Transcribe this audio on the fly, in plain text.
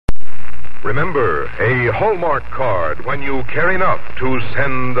Remember, a Hallmark card when you care enough to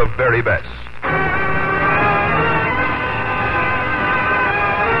send the very best.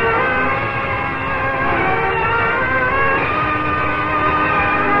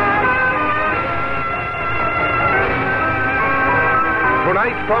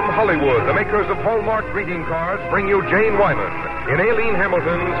 Tonight from Hollywood, the makers of Hallmark greeting cards bring you Jane Wyman in Aileen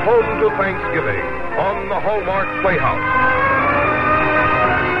Hamilton's Home to Thanksgiving on the Hallmark Playhouse.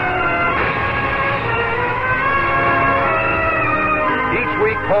 Each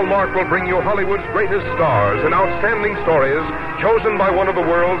week, Hallmark will bring you Hollywood's greatest stars and outstanding stories chosen by one of the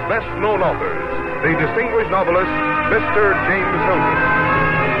world's best-known authors, the distinguished novelist, Mr. James Hilton.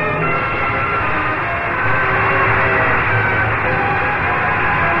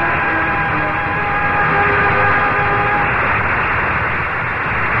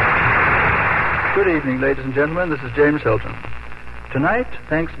 Good evening, ladies and gentlemen. This is James Hilton. Tonight,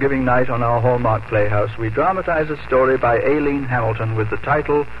 Thanksgiving night on our Hallmark Playhouse, we dramatize a story by Aileen Hamilton with the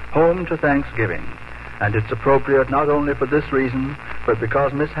title Home to Thanksgiving. And it's appropriate not only for this reason, but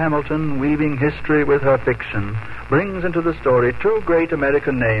because Miss Hamilton, weaving history with her fiction, brings into the story two great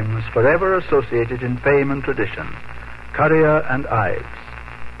American names forever associated in fame and tradition, Currier and Ives.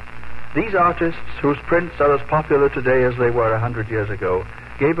 These artists, whose prints are as popular today as they were 100 years ago,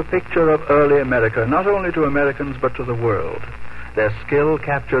 gave a picture of early America, not only to Americans but to the world. Their skill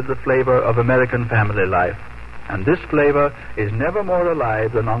captured the flavor of American family life, and this flavor is never more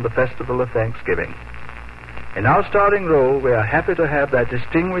alive than on the festival of Thanksgiving. In our starring role, we are happy to have that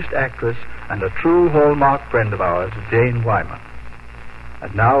distinguished actress and a true Hallmark friend of ours, Jane Wyman.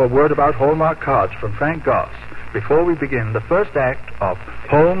 And now a word about Hallmark cards from Frank Goss before we begin the first act of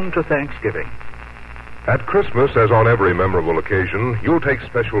Home to Thanksgiving. At Christmas, as on every memorable occasion, you'll take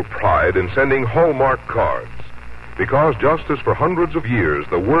special pride in sending Hallmark cards. Because just as for hundreds of years,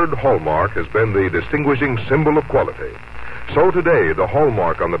 the word Hallmark has been the distinguishing symbol of quality, so today the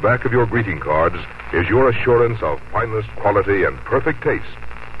Hallmark on the back of your greeting cards is your assurance of finest quality and perfect taste.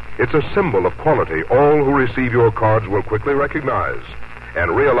 It's a symbol of quality all who receive your cards will quickly recognize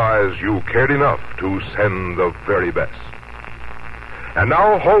and realize you cared enough to send the very best. And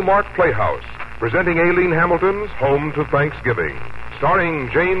now, Hallmark Playhouse, presenting Aileen Hamilton's Home to Thanksgiving, starring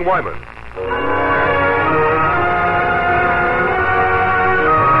Jane Wyman.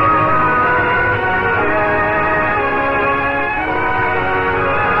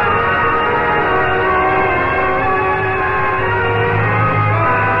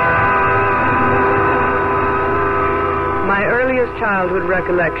 My earliest childhood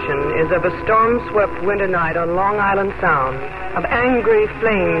recollection is of a storm-swept winter night on Long Island Sound, of angry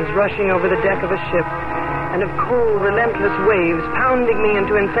flames rushing over the deck of a ship, and of cold, relentless waves pounding me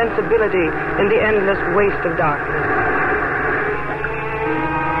into insensibility in the endless waste of darkness.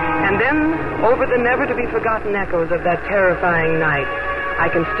 And then, over the never-to-be-forgotten echoes of that terrifying night, I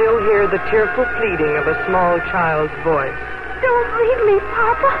can still hear the tearful pleading of a small child's voice. Don't leave me,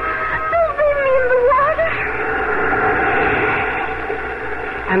 Papa. Don't leave me in the water.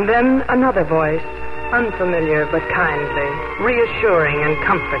 And then another voice, unfamiliar but kindly, reassuring and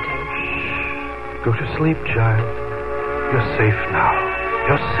comforting. Go to sleep, child. You're safe now.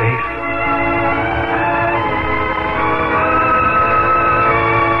 You're safe.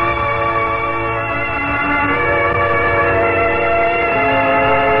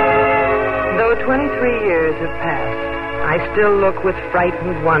 Though 23 years have passed, I still look with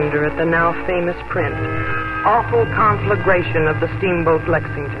frightened wonder at the now famous print, awful conflagration of the steamboat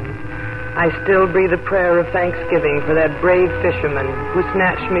Lexington. I still breathe a prayer of thanksgiving for that brave fisherman who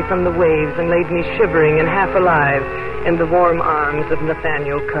snatched me from the waves and laid me shivering and half alive in the warm arms of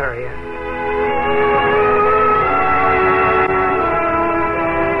Nathaniel Currier.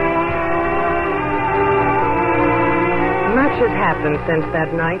 Much has happened since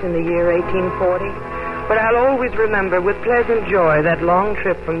that night in the year 1840, but I'll always remember with pleasant joy that long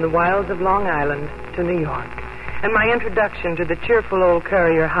trip from the wilds of Long Island to New York, and my introduction to the cheerful old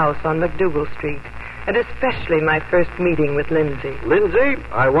Currier house on McDougal Street, and especially my first meeting with Lindsay. Lindsay,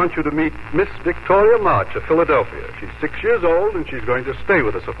 I want you to meet Miss Victoria March of Philadelphia. She's 6 years old, and she's going to stay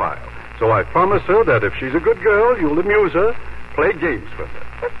with us a while. So I promise her that if she's a good girl, you'll amuse her, play games with her.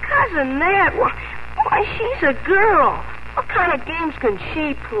 But Cousin Ned, why, she's a girl. What kind of games can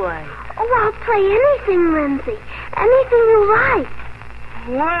she play? Oh, I'll play anything, Lindsay. Anything you like.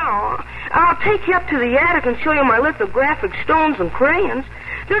 Well, I'll take you up to the attic and show you my lithographic stones and crayons.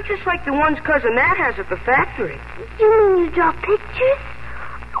 They're just like the ones Cousin Nat has at the factory. You mean you draw pictures?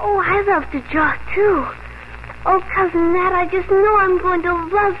 Oh, I love to draw, too. Oh, Cousin Nat, I just know I'm going to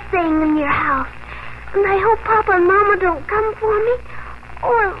love staying in your house. And I hope Papa and Mama don't come for me.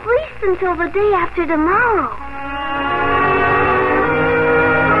 Or at least until the day after tomorrow.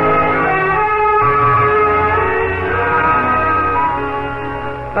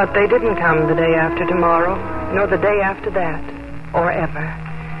 But they didn't come the day after tomorrow, nor the day after that, or ever.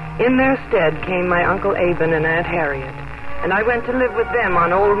 In their stead came my Uncle Aben and Aunt Harriet, and I went to live with them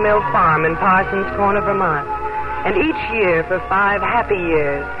on Old Mill Farm in Parsons Corner, Vermont. And each year, for 5 happy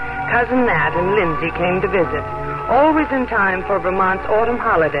years, Cousin Nat and Lindsay came to visit, always in time for Vermont's autumn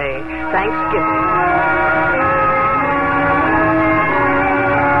holiday, Thanksgiving.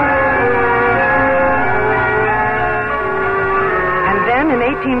 In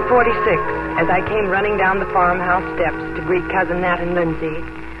 1846, as I came running down the farmhouse steps to greet Cousin Nat and Lindsay.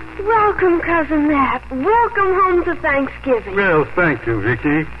 Welcome, Cousin Nat. Welcome home to Thanksgiving. Well, thank you,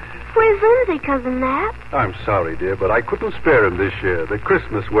 Vicky. Where's Lindsay, Cousin Nat? I'm sorry, dear, but I couldn't spare him this year. The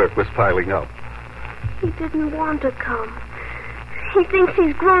Christmas work was piling up. He didn't want to come. He thinks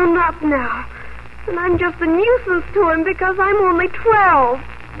he's grown up now. And I'm just a nuisance to him because I'm only 12.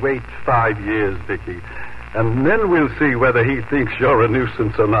 Wait 5 years, Vicky. And then we'll see whether he thinks you're a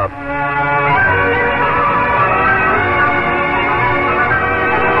nuisance or not.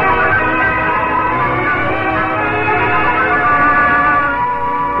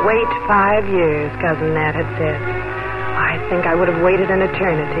 Wait 5 years, Cousin Nat had said. I think I would have waited an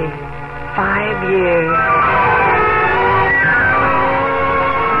eternity. 5 years.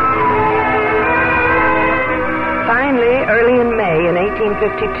 Finally, early in May in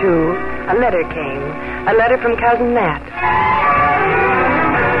 1852, a letter came. A letter from Cousin Nat.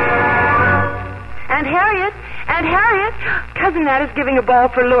 Aunt Harriet! Aunt Harriet! Cousin Nat is giving a ball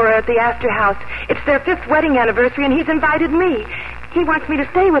for Laura at the Astor House. It's their 5th wedding anniversary, and he's invited me. He wants me to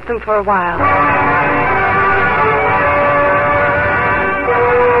stay with them for a while.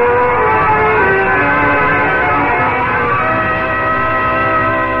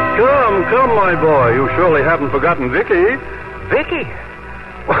 Come, my boy. You surely haven't forgotten Vicky. Vicky?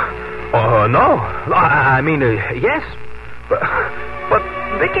 No. I mean, yes. But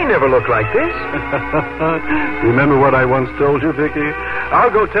Vicky never looked like this. Remember what I once told you, Vicky?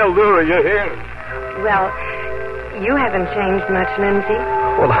 I'll go tell Laura you're here. Well, you haven't changed much, Lindsay.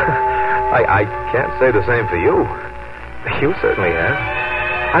 Well, I can't say the same for you. You certainly have.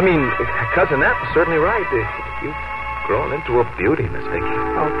 I mean, Cousin Nat was certainly right. You've grown into a beauty, Miss Vicky.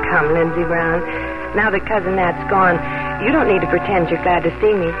 Oh, come, Lindsay Brown. Now that Cousin Nat's gone, you don't need to pretend you're glad to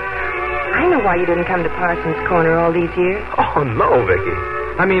see me. I know why you didn't come to Parsons Corner all these years. Oh, no, Vicky.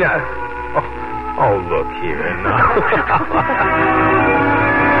 I mean, look here now.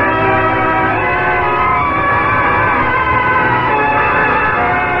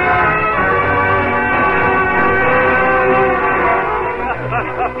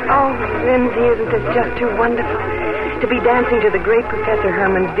 Oh, Lindsay, isn't this just too wonderful? To be dancing to the great Professor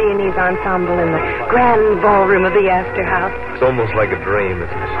Herman's Viennese ensemble in the grand ballroom of the Astor House. It's almost like a dream, isn't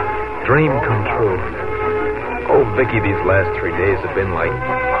it? Dream come true. Oh, Vicky, these last 3 days have been like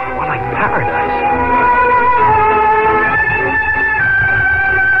paradise.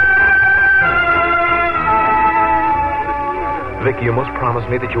 Vicky, you must promise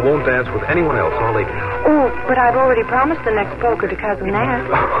me that you won't dance with anyone else all evening. Oh, but I've already promised the next polka to Cousin Nat.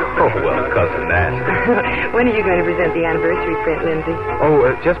 Oh, well, Cousin Nat. When are you going to present the anniversary print, Lindsay? Oh,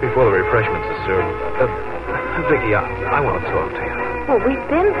 just before the refreshments are served. Vicky, I want to talk to you. Well, we've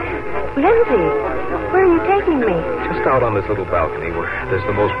been... Lindsay, where are you taking me? Just out on this little balcony where there's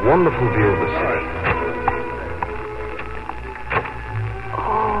the most wonderful view of the city.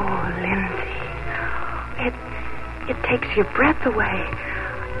 Oh, Lindsay. It takes your breath away.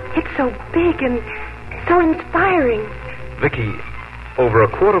 It's so big and so inspiring. Vicky, over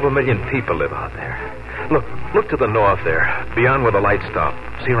 250,000 people live out there. Look to the north there, beyond where the lights stop.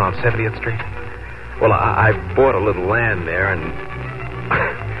 See around 70th Street? Well, I bought a little land there, and...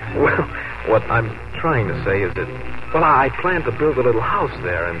 well, what I'm trying to say is that... Well, I plan to build a little house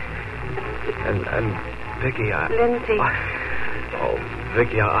there, and Vicky, Lindsay... Oh,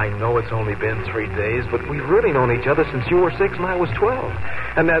 Vicky, I know it's only been 3 days, but we've really known each other since you were 6 and I was 12.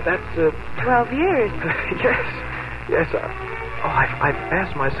 And that's... 12 years. Yes. I've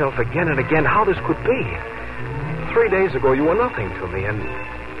asked myself again and again how this could be. 3 days ago, you were nothing to me, and...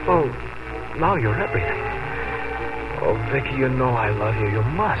 well, now you're everything. Oh, Vicky, you know I love you. You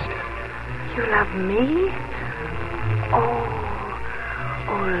must. You love me? Oh,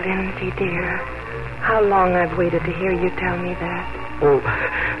 Lindsay, dear. How long I've waited to hear you tell me that. Oh,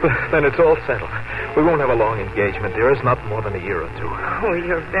 then it's all settled. We won't have a long engagement, dear. It's not more than a year or two. Oh,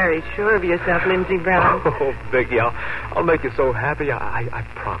 you're very sure of yourself, Lindsay Brown. Oh, Vicky, I'll make you so happy. I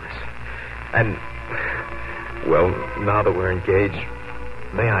promise. And, well, now that we're engaged,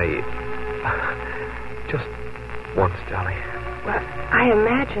 May I... just once, darling. Well, I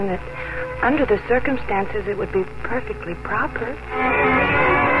imagine that under the circumstances it would be perfectly proper.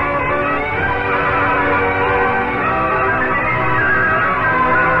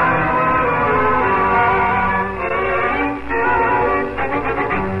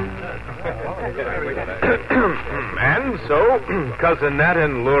 And so, Cousin Nat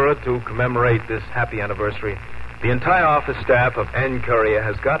and Laura, to commemorate this happy anniversary, the entire office staff of N. Courier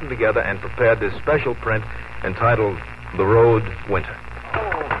has gotten together and prepared this special print entitled The Road Winter.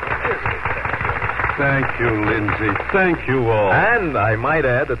 Thank you, Lindsay. Thank you all. And I might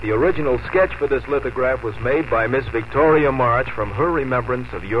add that the original sketch for this lithograph was made by Miss Victoria March from her remembrance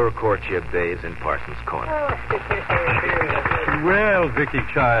of your courtship days in Parsons Corner. Well, Vicky,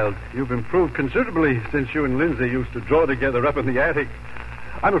 child, you've improved considerably since you and Lindsay used to draw together up in the attic.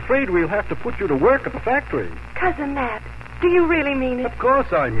 I'm afraid we'll have to put you to work at the factory. Cousin Nat, do you really mean it? Of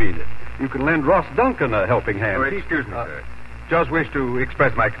course I mean it. You can lend Ross Duncan a helping hand. Oh, excuse me, sir. Just wish to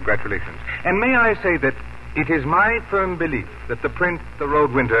express my congratulations. And may I say that it is my firm belief that the print, The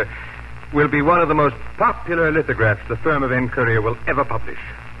Road Winter, will be one of the most popular lithographs the firm of N. Courier will ever publish.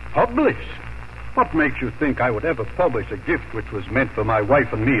 Publish? What makes you think I would ever publish a gift which was meant for my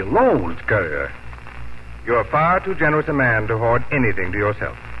wife and me alone? Mr. Courier, you're far too generous a man to hoard anything to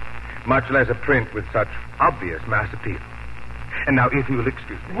yourself, much less a print with such obvious mass appeal. And now, if you'll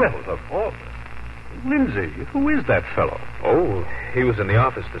excuse me. Well, of course. Lindsay, who is that fellow? Oh, he was in the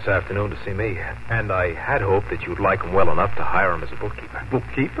office this afternoon to see me, and I had hoped that you'd like him well enough to hire him as a bookkeeper.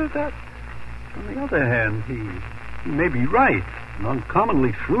 Bookkeeper? That? On the other hand, he may be right. An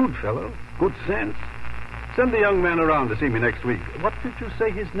uncommonly shrewd fellow. Good sense. Send the young man around to see me next week. What did you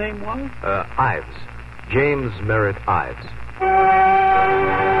say his name was? Ives. James Merritt Ives.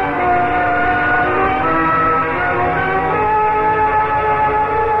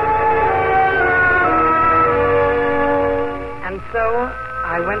 So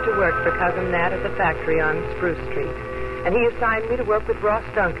I went to work for Cousin Nat at the factory on Spruce Street, and he assigned me to work with Ross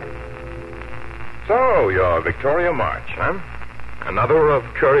Duncan. So, you're Victoria March, huh? Another of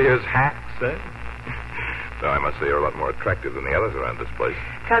Courier's hacks, eh? So I must say you're a lot more attractive than the others around this place.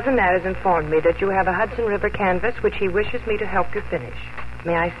 Cousin Nat has informed me that you have a Hudson River canvas which he wishes me to help you finish.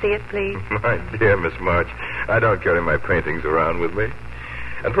 May I see it, please? My dear Miss March, I don't carry my paintings around with me.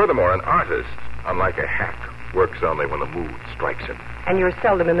 And furthermore, an artist, unlike a hack, works only when the mood strikes him. And you're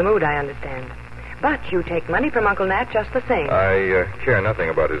seldom in the mood, I understand. But you take money from Uncle Nat just the same. I care nothing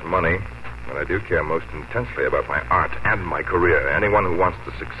about his money, but I do care most intensely about my art and my career. Anyone who wants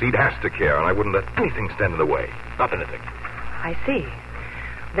to succeed has to care, and I wouldn't let anything stand in the way. Not anything. I see.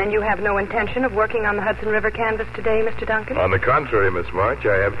 Then you have no intention of working on the Hudson River canvas today, Mr. Duncan? On the contrary, Miss March,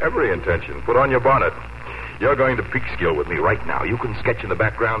 I have every intention. Put on your bonnet. You're going to Peekskill with me right now. You can sketch in the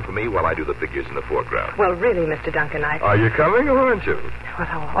background for me while I do the figures in the foreground. Well, really, Mr. Duncan, Are you coming or aren't you?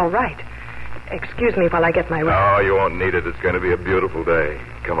 Well, all right. Excuse me while I get my... No, you won't need it. It's going to be a beautiful day.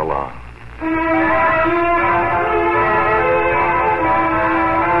 Come along.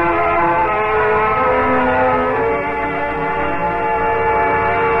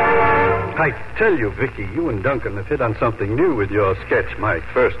 I tell you, Vicky, you and Duncan have hit on something new with your sketch, My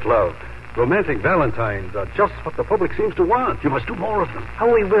First Love. Romantic Valentines are just what the public seems to want. You must do more of them.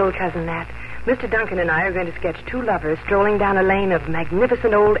 Oh, we will, Cousin Nat. Mr. Duncan and I are going to sketch two lovers strolling down a lane of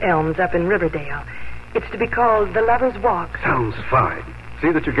magnificent old elms up in Riverdale. It's to be called The Lover's Walk. Sounds fine.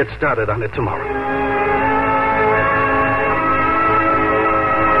 See that you get started on it tomorrow.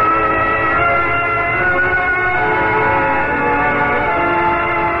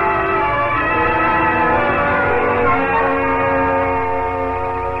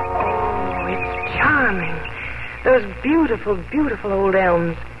 Those beautiful, beautiful old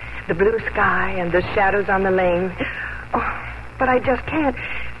elms. The blue sky and the shadows on the lane. Oh, but I just can't.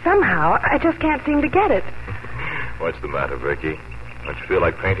 Somehow, I just can't seem to get it. What's the matter, Vicky? Don't you feel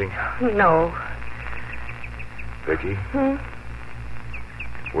like painting? No. Vicky?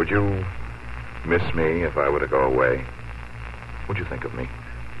 Would you miss me if I were to go away? What'd you think of me?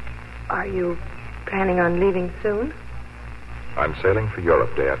 Are you planning on leaving soon? I'm sailing for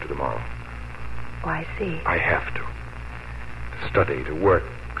Europe day after tomorrow. Oh, I see. I have to study, to work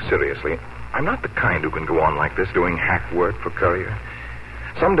seriously. I'm not the kind who can go on like this doing hack work for Courier.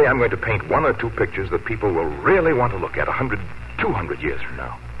 Someday I'm going to paint one or two pictures that people will really want to look at 100, 200 years from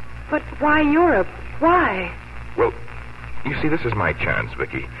now. But why Europe? Why? Well, you see, this is my chance,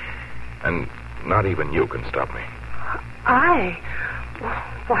 Vicky. And not even you can stop me.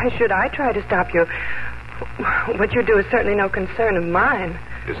 Why should I try to stop you? What you do is certainly no concern of mine.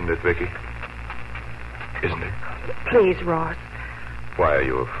 Isn't it, Vicky? Isn't it? Please, Ross. Why are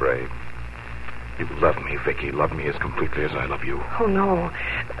you afraid? You love me, Vicky. Love me as completely as I love you. Oh, no.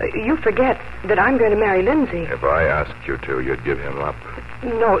 You forget that I'm going to marry Lindsay. If I asked you to, you'd give him up.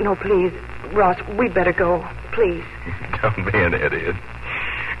 No, please. Ross, we'd better go. Please. Don't be an idiot.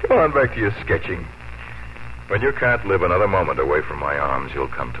 Go on back to your sketching. When you can't live another moment away from my arms, you'll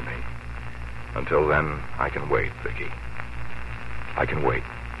come to me. Until then, I can wait, Vicky. I can wait.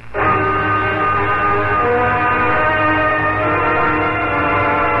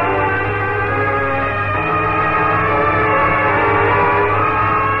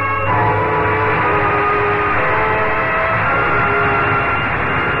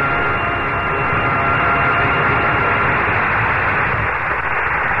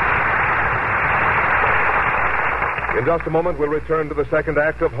 In just a moment, we'll return to the second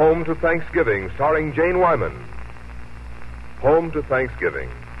act of Home to Thanksgiving, starring Jane Wyman. Home to Thanksgiving.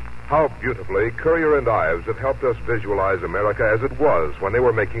 How beautifully Currier and Ives have helped us visualize America as it was when they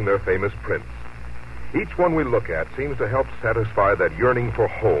were making their famous prints. Each one we look at seems to help satisfy that yearning for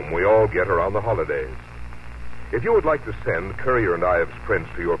home we all get around the holidays. If you would like to send Currier and Ives prints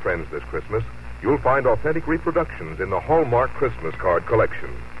to your friends this Christmas, you'll find authentic reproductions in the Hallmark Christmas card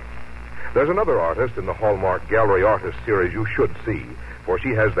collection. There's another artist in the Hallmark Gallery Artist series you should see, for she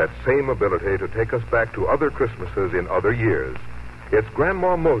has that same ability to take us back to other Christmases in other years. It's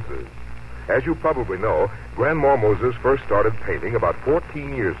Grandma Moses. As you probably know, Grandma Moses first started painting about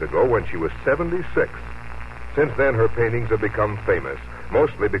 14 years ago when she was 76. Since then, her paintings have become famous,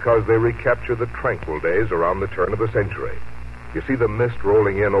 mostly because they recapture the tranquil days around the turn of the century. You see the mist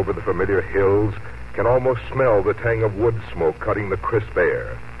rolling in over the familiar hills, can almost smell the tang of wood smoke cutting the crisp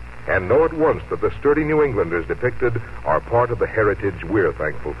air, and know at once that the sturdy New Englanders depicted are part of the heritage we're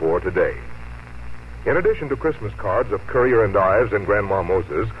thankful for today. In addition to Christmas cards of Currier and Ives and Grandma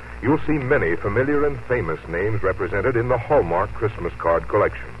Moses, you'll see many familiar and famous names represented in the Hallmark Christmas card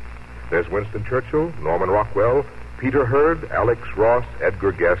collection. There's Winston Churchill, Norman Rockwell, Peter Hurd, Alex Ross,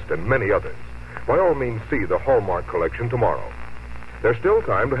 Edgar Guest, and many others. By all means, see the Hallmark collection tomorrow. There's still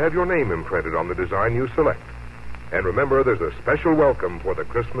time to have your name imprinted on the design you select. And remember, there's a special welcome for the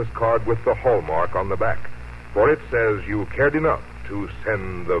Christmas card with the Hallmark on the back, for it says you cared enough to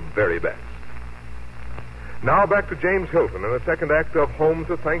send the very best. Now back to James Hilton in the second act of Home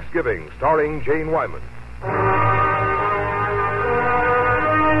to Thanksgiving, starring Jane Wyman.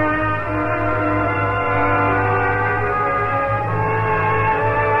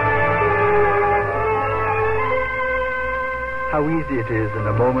 How easy it is in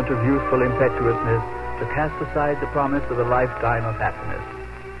a moment of youthful impetuousness to cast aside the promise of a lifetime of happiness.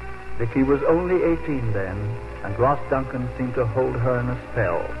 Vicky was only 18 then, and Ross Duncan seemed to hold her in a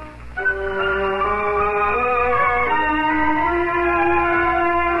spell.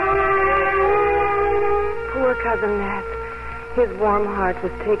 Poor Cousin Nat. His warm heart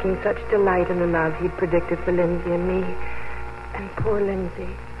was taking such delight in the love he'd predicted for Lindsay and me. And poor Lindsay.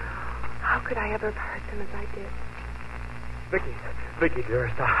 How could I ever have hurt them as I did? Vicky,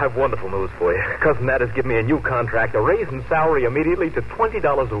 dearest, I have wonderful news for you. Cousin Nat has given me a new contract, a raise in salary immediately to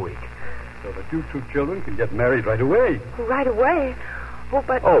 $20 a week. So that you two children can get married right away. Right away? Oh,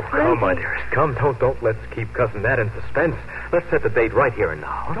 but... Oh, come, my dearest. Come, don't let's keep Cousin Nat in suspense. Let's set the date right here and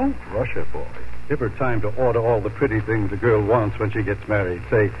now. Don't rush her, boy. Give her time to order all the pretty things a girl wants when she gets married.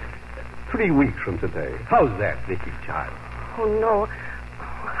 Say, 3 weeks from today. How's that, Vicky, child? Oh, no.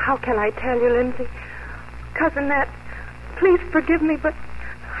 How can I tell you, Lindsay? Cousin Nat, please forgive me, but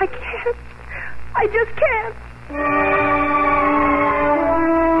I can't. I just can't.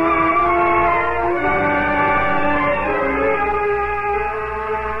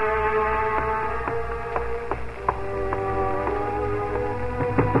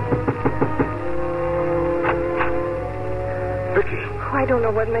 Vicky. I don't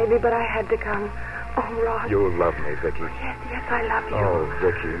know what made me, but I had to come. Oh, Ross. You love me, Vicky. Yes, I love you. Oh,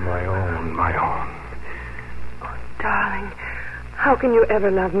 Vicky, my own, my own. Darling, how can you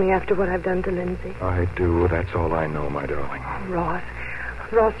ever love me after what I've done to Lindsay? I do. That's all I know, my darling. Ross,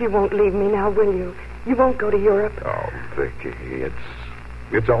 you won't leave me now, will you? You won't go to Europe? Oh, Vicky,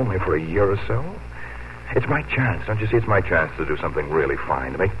 it's only for a year or so. It's my chance. Don't you see? It's my chance to do something really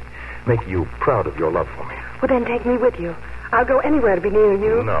fine, to make you proud of your love for me. Well, then take me with you. I'll go anywhere to be near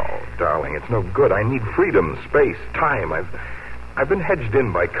you. No, darling, it's no good. I need freedom, space, time. I've been hedged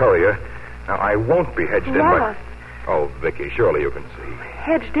in by Currier. Now, I won't be hedged in by... Ross. Oh, Vicky, surely you can see.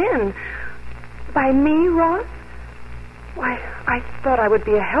 Hedged in? By me, Ross? Why, I thought I would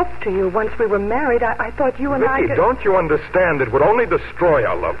be a help to you once we were married. I thought you and Vicky, I could... don't you understand? It would only destroy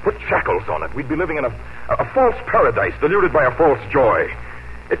our love, put shackles on it. We'd be living in a false paradise, deluded by a false joy. 'Joy.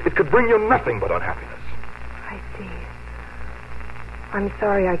 'It could bring you nothing but unhappiness. I see. I'm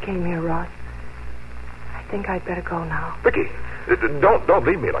sorry I came here, Ross. I think I'd better go now. Vicky, don't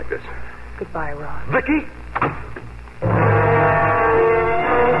leave me like this. Goodbye, Ross. Vicky!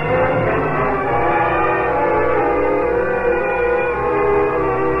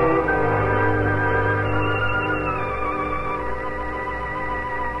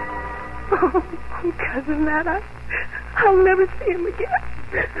 Oh, Cousin Matt, I'll never see him again.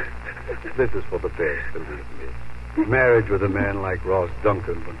 This is for the best, believe me. Marriage with a man like Ross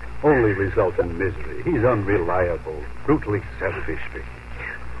Duncan would only result in misery. He's unreliable, brutally selfish, Vicky.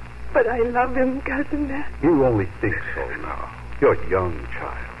 But I love him, Cousin Matt. You only think so now. You're a young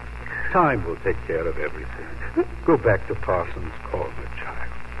child. Time will take care of everything. Go back to Parsons Corner, child.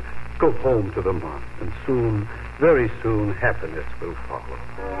 Go home to the month, and soon, very soon, happiness will follow.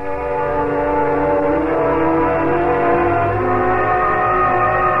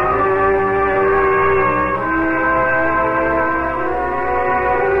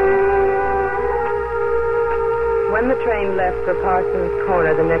 When the train left for Parsons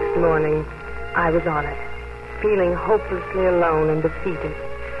Corner the next morning, I was on it, feeling hopelessly alone and defeated.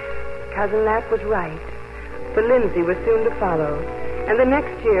 Cousin Nat was right. For Lindsay was soon to follow, and the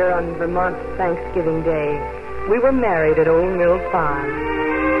next year, on Vermont's Thanksgiving Day, we were married at Old Mill Farm.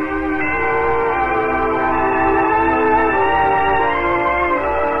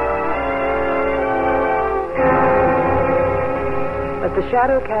 But the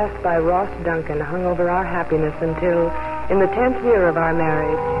shadow cast by Ross Duncan hung over our happiness until, in the 10th year of our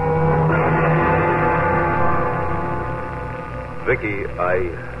marriage... Vicky, I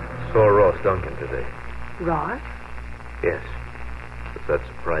saw Ross Duncan today. Ross? Yes. Does that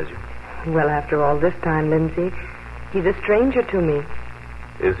surprise you? Well, after all this time, Lindsay, he's a stranger to me.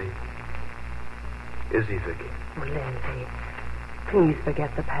 Is he? Is he, Vicky? Oh, Lindsay, please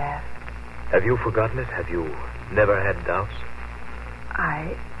forget the past. Have you forgotten it? Have you never had doubts?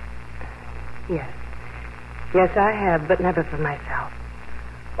 Yes. Yes, I have, but never for myself.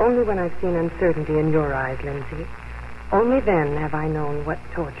 Only when I've seen uncertainty in your eyes, Lindsay. Only then have I known what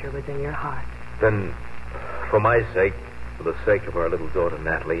torture was in your heart. Then, for my sake, for the sake of our little daughter,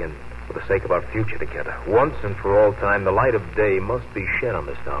 Natalie, and for the sake of our future together, once and for all time, the light of day must be shed on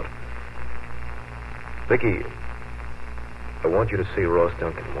this doubt. Vicky, I want you to see Ross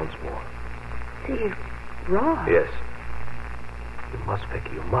Duncan once more. See, Ross? Yes. You must,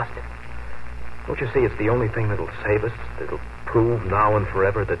 Vicky, you must. Don't you see it's the only thing that'll save us, that'll prove now and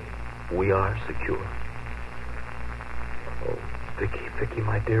forever that we are secure? Oh, Vicky,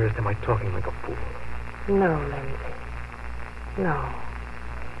 my dearest, am I talking like a fool? No, Lindsay. No.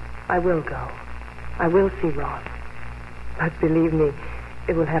 I will go. I will see Ross. But believe me,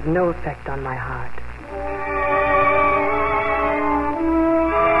 it will have no effect on my heart.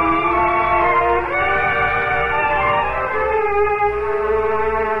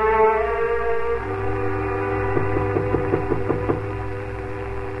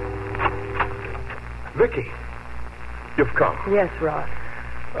 Vicky, you've come. Yes, Ross.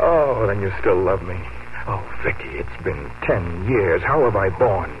 Oh, then you still love me. Oh, Vicky, it's been 10 years. How have I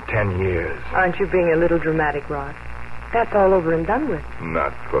borne 10 years? Aren't you being a little dramatic, Ross? That's all over and done with.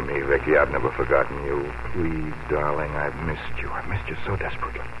 Not for me, Vicky. I've never forgotten you. Please, darling, I've missed you. I've missed you so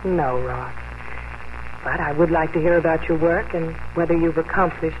desperately. No, Ross. But I would like to hear about your work and whether you've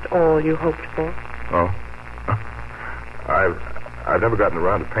accomplished all you hoped for. Oh? I've never gotten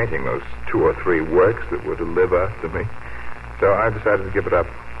around to painting those 2 or 3 works that were to live after me. So I decided to give it up.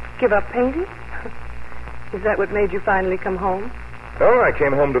 Give up painting? Is that what made you finally come home? Oh, I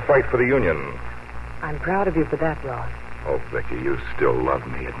came home to fight for the Union. I'm proud of you for that, Ross. Oh, Vicky, you still love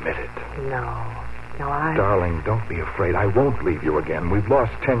me. Admit it. No, Darling, don't be afraid. I won't leave you again. We've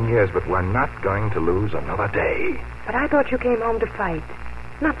lost 10 years, but we're not going to lose another day. But I thought you came home to fight,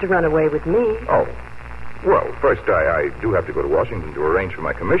 not to run away with me. Oh. Well, first, I do have to go to Washington to arrange for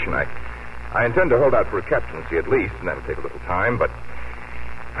my commission. I intend to hold out for a captaincy at least, and that'll take a little time, but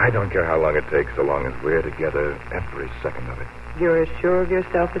I don't care how long it takes, so long as we're together every second of it. You're as sure of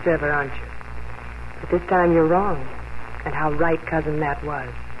yourself as ever, aren't you? But this time you're wrong, and how right Cousin Matt was.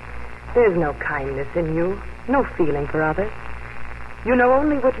 There's no kindness in you, no feeling for others. You know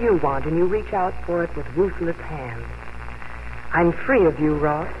only what you want, and you reach out for it with ruthless hands. I'm free of you,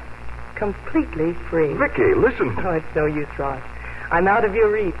 Ross. Completely free. Vicky, listen. Oh, it's no use, Ross. I'm out of your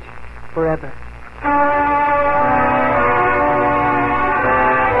reach forever.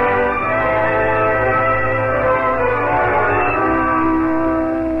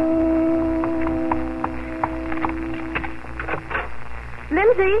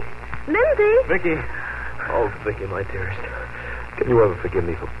 Lindsay? Vicky. Oh, Vicky, my dearest. Can you ever forgive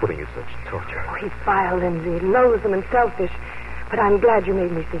me for putting you to such torture? Oh, he's vile, Lindsay, loathsome and selfish. But I'm glad you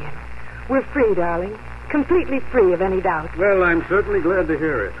made me see him. We're free, darling. Completely free of any doubt. Well, I'm certainly glad to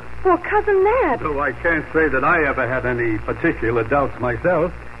hear it. Well, Cousin Nat. Though I can't say that I ever had any particular doubts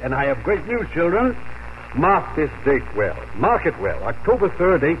myself. And I have great news, children. Mark this date well. Mark it well. October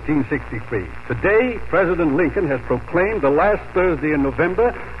 3rd, 1863. Today, President Lincoln has proclaimed the last Thursday in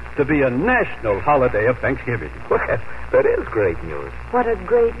November to be a national holiday of Thanksgiving. Well, that is great news. What a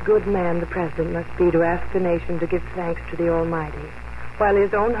great, good man the president must be to ask the nation to give thanks to the Almighty, while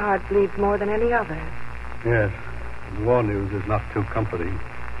his own heart bleeds more than any other. Yes, war news is not too comforting.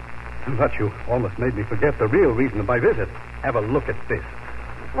 But you almost made me forget the real reason of my visit. Have a look at this.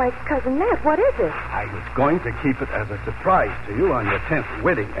 Why, Cousin Nat, what is it? I was going to keep it as a surprise to you on your 10th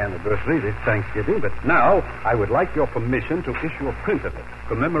wedding anniversary this Thanksgiving, but now I would like your permission to issue a print of it,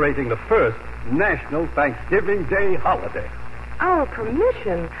 commemorating the first National Thanksgiving Day holiday. Our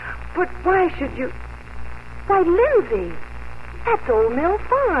permission? But why should you... Why, Lindsay, that's Old Mill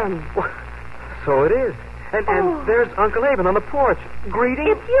Farm. So it is. And there's Uncle Aben on the porch. Greeting.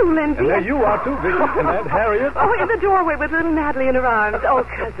 It's you, Lindsay. And there you are, too, Vicky, and Aunt Harriet. Oh, in the doorway with little Natalie in her arms. Oh,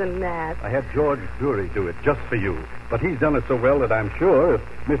 Cousin Nat. I had George Drury do it just for you. But he's done it so well that I'm sure if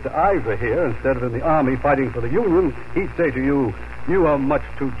Mr. Ives were here instead of in the army fighting for the Union, he'd say to you, you are much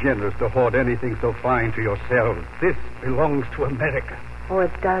too generous to hoard anything so fine to yourselves. This belongs to America. Oh,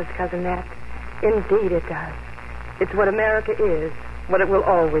 it does, Cousin Nat. Indeed it does. It's what America is, what it will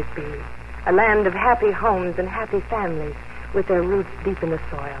always be. A land of happy homes and happy families with their roots deep in the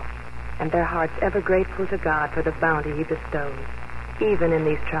soil and their hearts ever grateful to God for the bounty he bestows, even in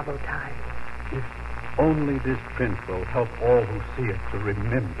these troubled times. If only this print will help all who see it to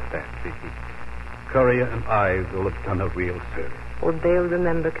remember that, Vicky. Currier and Ives will have done a real service. Oh, they'll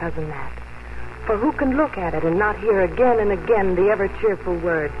remember, Cousin Nat. For who can look at it and not hear again and again the ever-cheerful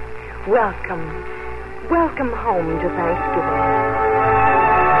words, welcome, welcome home to Thanksgiving.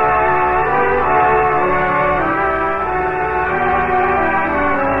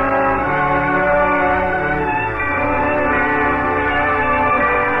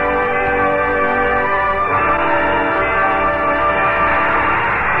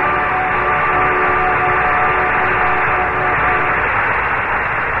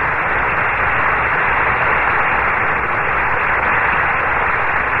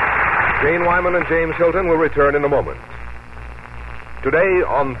 Jane Wyman and James Hilton will return in a moment. Today,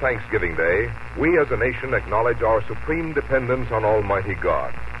 on Thanksgiving Day, we as a nation acknowledge our supreme dependence on Almighty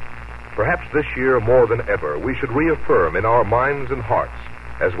God. Perhaps this year, more than ever, we should reaffirm in our minds and hearts,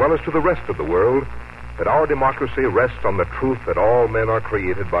 as well as to the rest of the world, that our democracy rests on the truth that all men are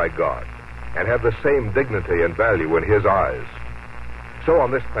created by God and have the same dignity and value in His eyes. So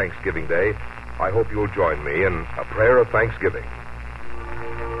on this Thanksgiving Day, I hope you'll join me in a prayer of thanksgiving.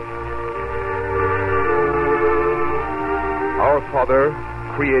 Our Father,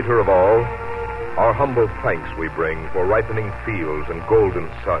 Creator of all, our humble thanks we bring for ripening fields and golden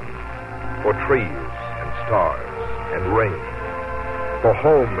sun, for trees and stars and rain, for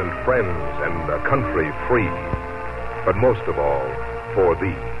home and friends and a country free, but most of all, for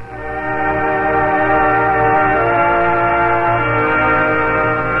Thee.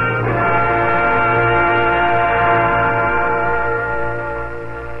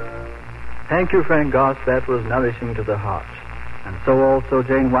 Thank you, Frank Goss. That was nourishing to the heart. And so also,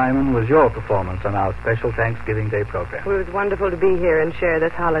 Jane Wyman, was your performance on our special Thanksgiving Day program. Well, it was wonderful to be here and share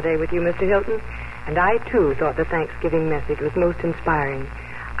this holiday with you, Mr. Hilton. And I, too, thought the Thanksgiving message was most inspiring.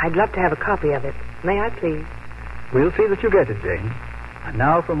 I'd love to have a copy of it. May I, please? We'll see that you get it, Jane. And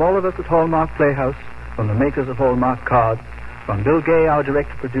now, from all of us at Hallmark Playhouse, from the makers of Hallmark cards, from Bill Gay, our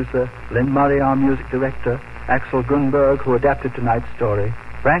director-producer, Lynn Murray, our music director, Axel Grunberg, who adapted tonight's story,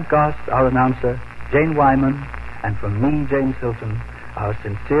 Frank Goss, our announcer, Jane Wyman, and from me, James Hilton, our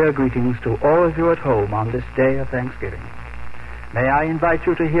sincere greetings to all of you at home on this day of Thanksgiving. May I invite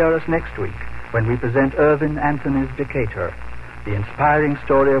you to hear us next week when we present Irving Anthony's Decatur, the inspiring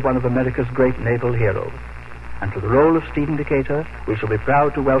story of one of America's great naval heroes. And to the role of Stephen Decatur, we shall be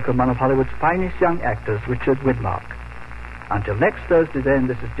proud to welcome one of Hollywood's finest young actors, Richard Widmark. Until next Thursday, then,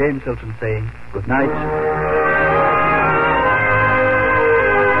 this is James Hilton saying good night.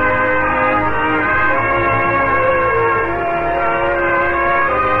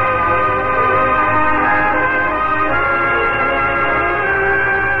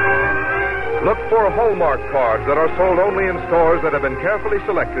 Look for Hallmark cards that are sold only in stores that have been carefully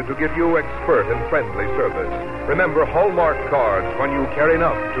selected to give you expert and friendly service. Remember Hallmark cards when you care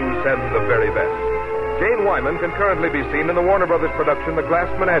enough to send the very best. Jane Wyman can currently be seen in the Warner Brothers production The Glass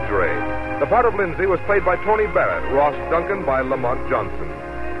Menagerie. The part of Lindsay was played by Tony Barrett, Ross Duncan by Lamont Johnson.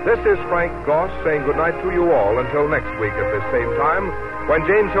 This is Frank Goss saying goodnight to you all until next week at this same time, when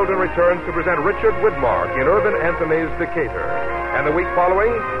James Hilton returns to present Richard Widmark in Irvin Anthony's Decatur. And the week following,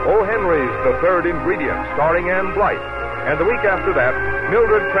 O. Henry's The Third Ingredient, starring Ann Blight. And the week after that,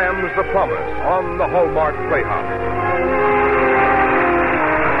 Mildred Cram's The Promise on the Hallmark Playhouse.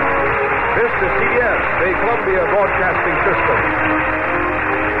 This is CBS, the Columbia Broadcasting System.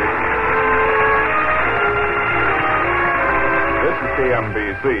 This is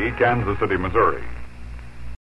KMBC, Kansas City, Missouri.